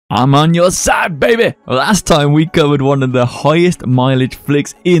I'm on your side, baby! Last time we covered one of the highest mileage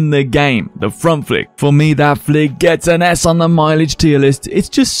flicks in the game, the front flick. For me, that flick gets an S on the mileage tier list. It's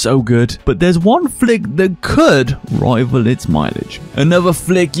just so good. But there's one flick that could rival its mileage. Another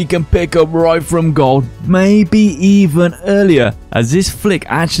flick you can pick up right from gold, maybe even earlier, as this flick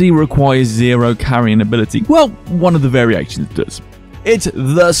actually requires 0 carrying ability. Well, one of the variations does. It's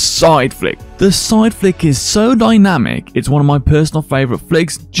the side flick. The side flick is so dynamic, it's one of my personal favorite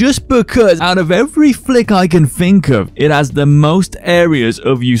flicks just because out of every flick I can think of, it has the most areas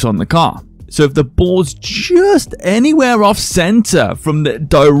of use on the car. So if the ball's just anywhere off center from the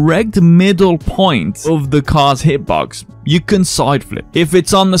direct middle point of the car's hitbox, you can side flip. If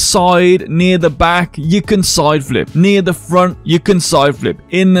it's on the side, near the back, you can side flip. Near the front, you can side flip.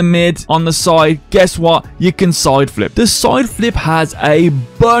 In the mid, on the side, guess what? You can side flip. The side flip has a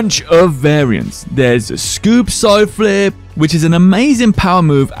bunch of variants. There's a scoop side flip, which is an amazing power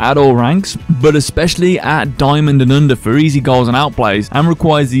move at all ranks, but especially at diamond and under for easy goals and outplays, and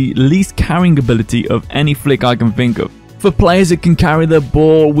requires the least carrying ability of any flick I can think of. For players that can carry the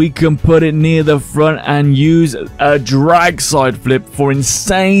ball, we can put it near the front and use a drag side flip for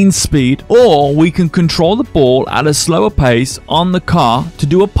insane speed, or we can control the ball at a slower pace on the car to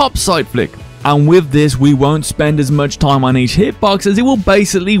do a pop side flick. And with this, we won't spend as much time on each hitbox as it will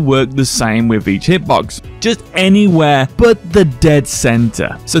basically work the same with each hitbox. Just anywhere but the dead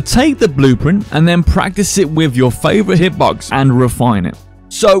center. So take the blueprint and then practice it with your favorite hitbox and refine it.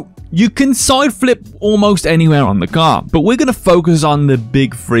 So you can side flip almost anywhere on the car, but we're going to focus on the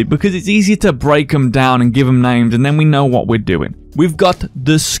big three because it's easier to break them down and give them names and then we know what we're doing. We've got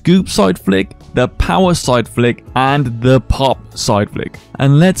the scoop side flick, the power side flick, and the pop side flick.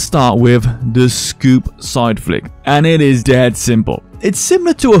 And let's start with the scoop side flick. And it is dead simple. It's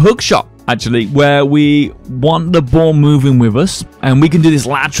similar to a hook shot, actually, where we want the ball moving with us, and we can do this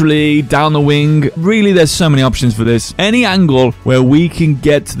laterally, down the wing. Really, there's so many options for this. Any angle where we can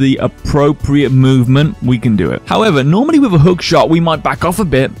get the appropriate movement, we can do it. However, normally with a hook shot, we might back off a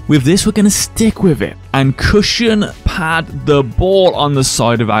bit. With this, we're going to stick with it and cushion pad the ball on the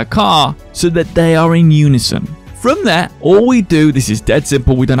side of our car so that they are in unison. From there, all we do, this is dead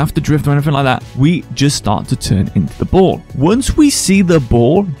simple, we don't have to drift or anything like that, we just start to turn into the ball. Once we see the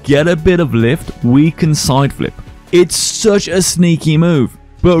ball get a bit of lift, we can side flip. It's such a sneaky move,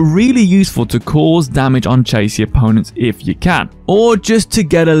 but really useful to cause damage on chasey opponents if you can, or just to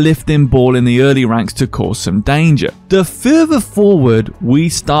get a lifting ball in the early ranks to cause some danger. The further forward we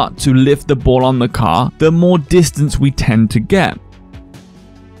start to lift the ball on the car, the more distance we tend to get.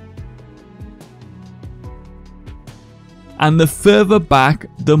 And the further back,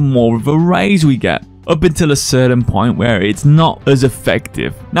 the more of a raise we get, up until a certain point where it's not as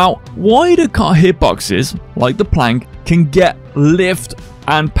effective. Now, wider car hitboxes, like the plank, can get lift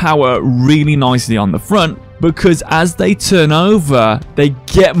and power really nicely on the front, because as they turn over, they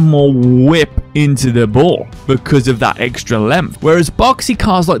get more whip into the ball because of that extra length. Whereas boxy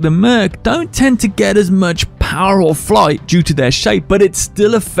cars like the Merc don't tend to get as much power or flight due to their shape, but it's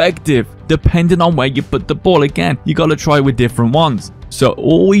still effective depending on where you put the ball. Again, you got to try with different ones. So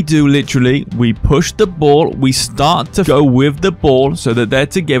all we do, literally, we push the ball, we start to go with the ball so that they're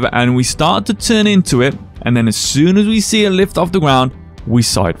together, and we start to turn into it, and then as soon as we see a lift off the ground, we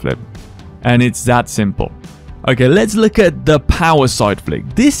side flip. And it's that simple. Okay, let's look at the power side flick.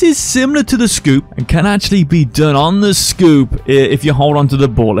 This is similar to the scoop and can actually be done on the scoop if you hold onto the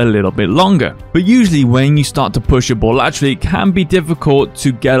ball a little bit longer. But usually when you start to push a ball laterally, it can be difficult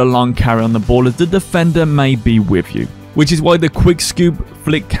to get a long carry on the ball as the defender may be with you, which is why the quick scoop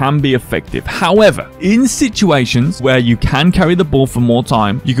flick can be effective. However, in situations where you can carry the ball for more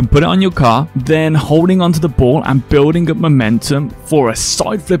time, you can put it on your car, then holding onto the ball and building up momentum for a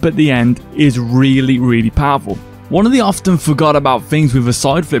side flip at the end is really, really powerful. One of the often forgot about things with a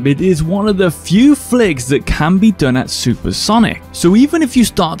side flip, it is one of the few flicks that can be done at supersonic. So even if you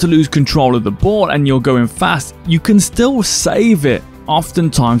start to lose control of the ball and you're going fast, you can still save it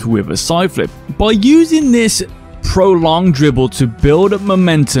oftentimes with a side flip. By using this prolonged dribble to build up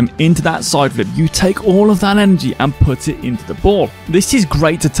momentum into that side flip, you take all of that energy and put it into the ball. This is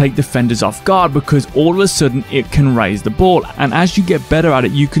great to take defenders off guard because all of a sudden it can raise the ball, and as you get better at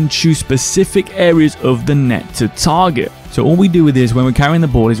it, you can choose specific areas of the net to target. So all we do with this when we're carrying the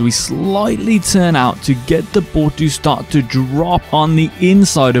ball is we slightly turn out to get the ball to start to drop on the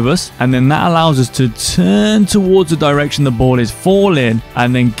inside of us, and then that allows us to turn towards the direction the ball is falling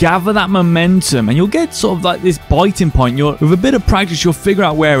and then gather that momentum, and you'll get sort of like this biting point. With a bit of practice you'll figure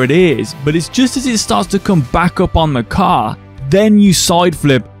out where it is, but it's just as it starts to come back up on the car, then you side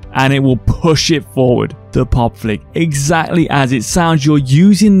flip and it will push it forward. the pop flick. Exactly as it sounds, you're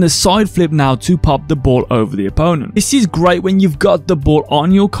using the side flip now to pop the ball over the opponent. This is great when you've got the ball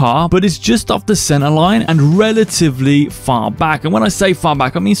on your car, but it's just off the center line and relatively far back. And when I say far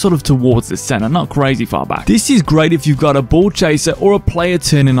back, I mean sort of towards the center, not crazy far back. This is great if you've got a ball chaser or a player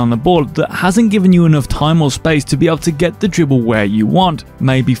turning on the ball that hasn't given you enough time or space to be able to get the dribble where you want,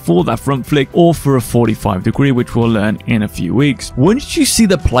 maybe for that front flick or for a 45-degree, which we'll learn in a few weeks. Once you see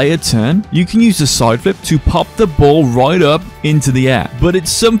the player turn, you can use the side flip to pop the ball right up into the air. But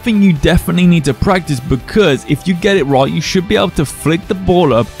it's something you definitely need to practice, because if you get it right, you should be able to flick the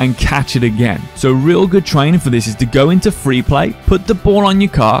ball up and catch it again. So real good training for this is to go into free play, put the ball on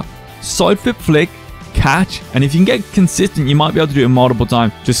your car, side flip flick, catch, and if you can get consistent, you might be able to do it multiple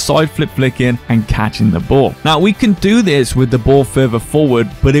times, just side flip flicking and catching the ball. Now we can do this with the ball further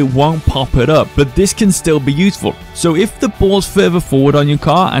forward, but it won't pop it up, but this can still be useful. So if the ball's further forward on your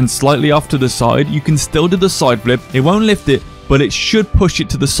car and slightly off to the side, you can still do the side flip. It won't lift it, but it should push it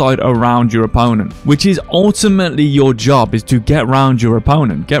to the side around your opponent, which is ultimately your job, is to get around your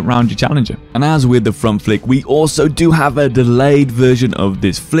opponent, get around your challenger. And as with the front flick, we also do have a delayed version of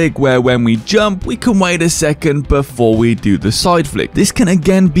this flick where when we jump, we can wait a second before we do the side flick. This can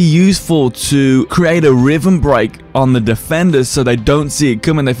again be useful to create a rhythm break on the defenders so they don't see it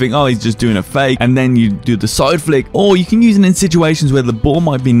coming. They think, oh, he's just doing a fake, and then you do the side flick. Or you can use it in situations where the ball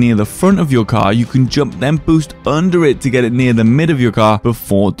might be near the front of your car. You can jump, then boost under it to get it near the mid of your car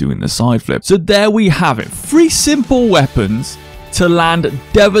before doing the side flip. So there we have it, 3 simple weapons to land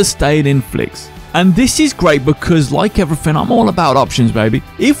devastating flicks. And this is great because, like everything, I'm all about options, baby.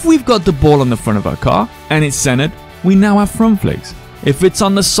 If we've got the ball on the front of our car and it's centered, we now have front flicks. If it's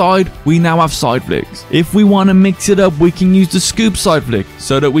on the side, we now have side flicks. If we want to mix it up, we can use the scoop side flick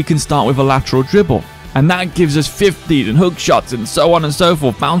so that we can start with a lateral dribble. And that gives us 50s and hook shots and so on and so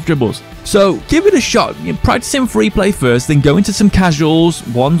forth, bounce dribbles. So give it a shot. You practice in free play first, then go into some casuals,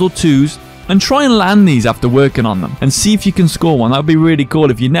 1s or 2s, and try and land these after working on them and see if you can score one. That would be really cool.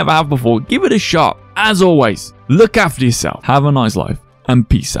 If you never have before, give it a shot. As always, look after yourself, have a nice life, and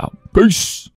peace out. Peace.